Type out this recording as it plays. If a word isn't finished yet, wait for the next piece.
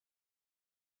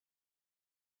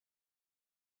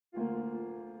Reading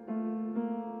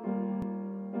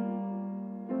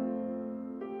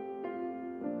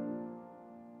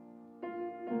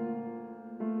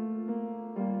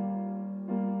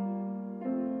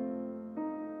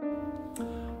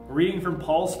from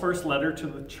Paul's first letter to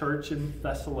the church in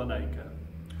Thessalonica.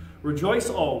 Rejoice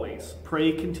always,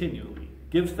 pray continually,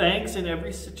 give thanks in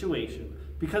every situation,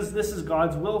 because this is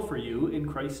God's will for you in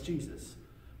Christ Jesus.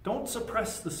 Don't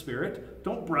suppress the Spirit,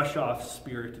 don't brush off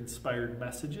Spirit-inspired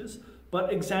messages,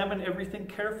 but examine everything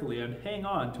carefully and hang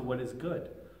on to what is good.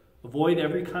 Avoid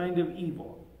every kind of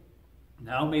evil.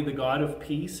 Now may the God of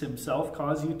peace himself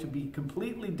cause you to be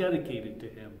completely dedicated to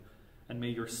him, and may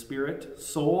your spirit,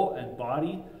 soul, and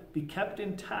body be kept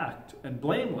intact and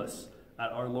blameless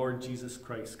at our Lord Jesus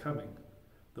Christ's coming.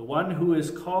 The one who is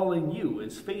calling you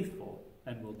is faithful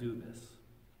and will do this.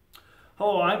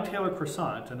 Hello, I'm Taylor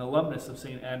Croissant, an alumnus of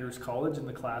St. Andrew's College in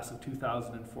the class of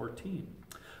 2014.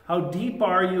 How deep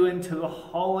are you into the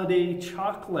holiday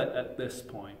chocolate at this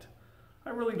point? I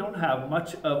really don't have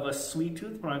much of a sweet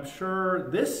tooth, but I'm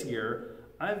sure this year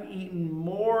I've eaten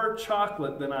more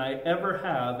chocolate than I ever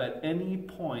have at any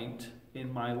point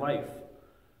in my life.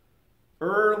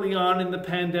 Early on in the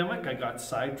pandemic, I got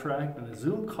sidetracked in a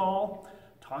Zoom call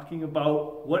talking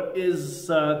about what is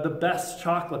the best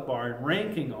chocolate bar and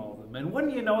ranking all of them. And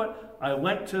wouldn't you know it, I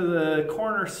went to the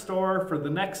corner store for the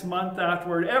next month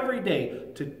afterward every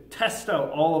day to test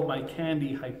out all of my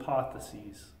candy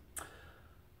hypotheses.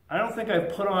 I don't think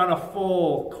I've put on a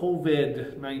full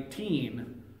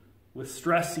COVID-19 with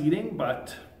stress eating,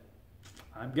 but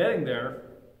I'm getting there.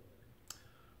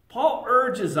 Paul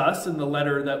urges us in the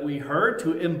letter that we heard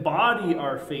to embody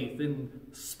our faith in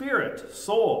spirit,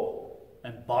 soul,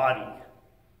 and body.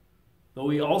 Though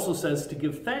he also says to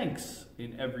give thanks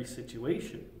in every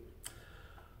situation.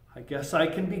 I guess I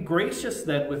can be gracious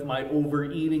then with my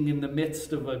overeating in the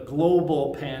midst of a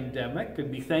global pandemic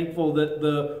and be thankful that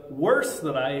the worst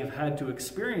that I have had to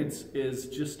experience is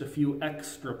just a few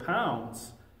extra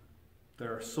pounds.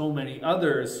 There are so many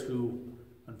others who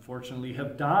unfortunately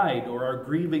have died or are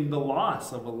grieving the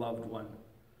loss of a loved one.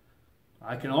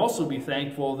 I can also be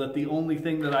thankful that the only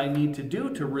thing that I need to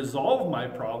do to resolve my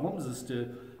problems is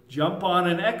to jump on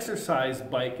an exercise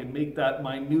bike and make that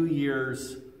my New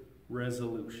Year's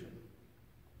resolution.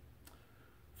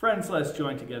 Friends, let's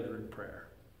join together in prayer.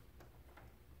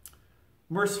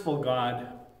 Merciful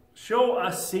God, show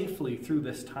us safely through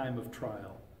this time of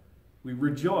trial. We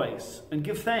rejoice and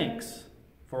give thanks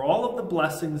for all of the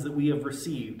blessings that we have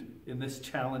received in this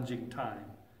challenging time.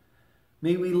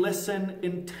 May we listen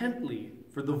intently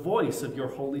for the voice of your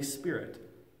Holy Spirit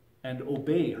and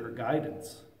obey her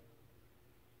guidance.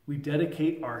 We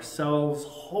dedicate ourselves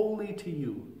wholly to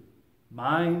you,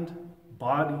 mind,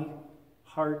 body,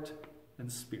 heart,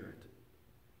 and spirit,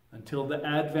 until the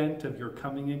advent of your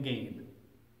coming again.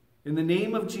 In the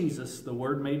name of Jesus, the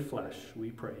Word made flesh,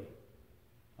 we pray.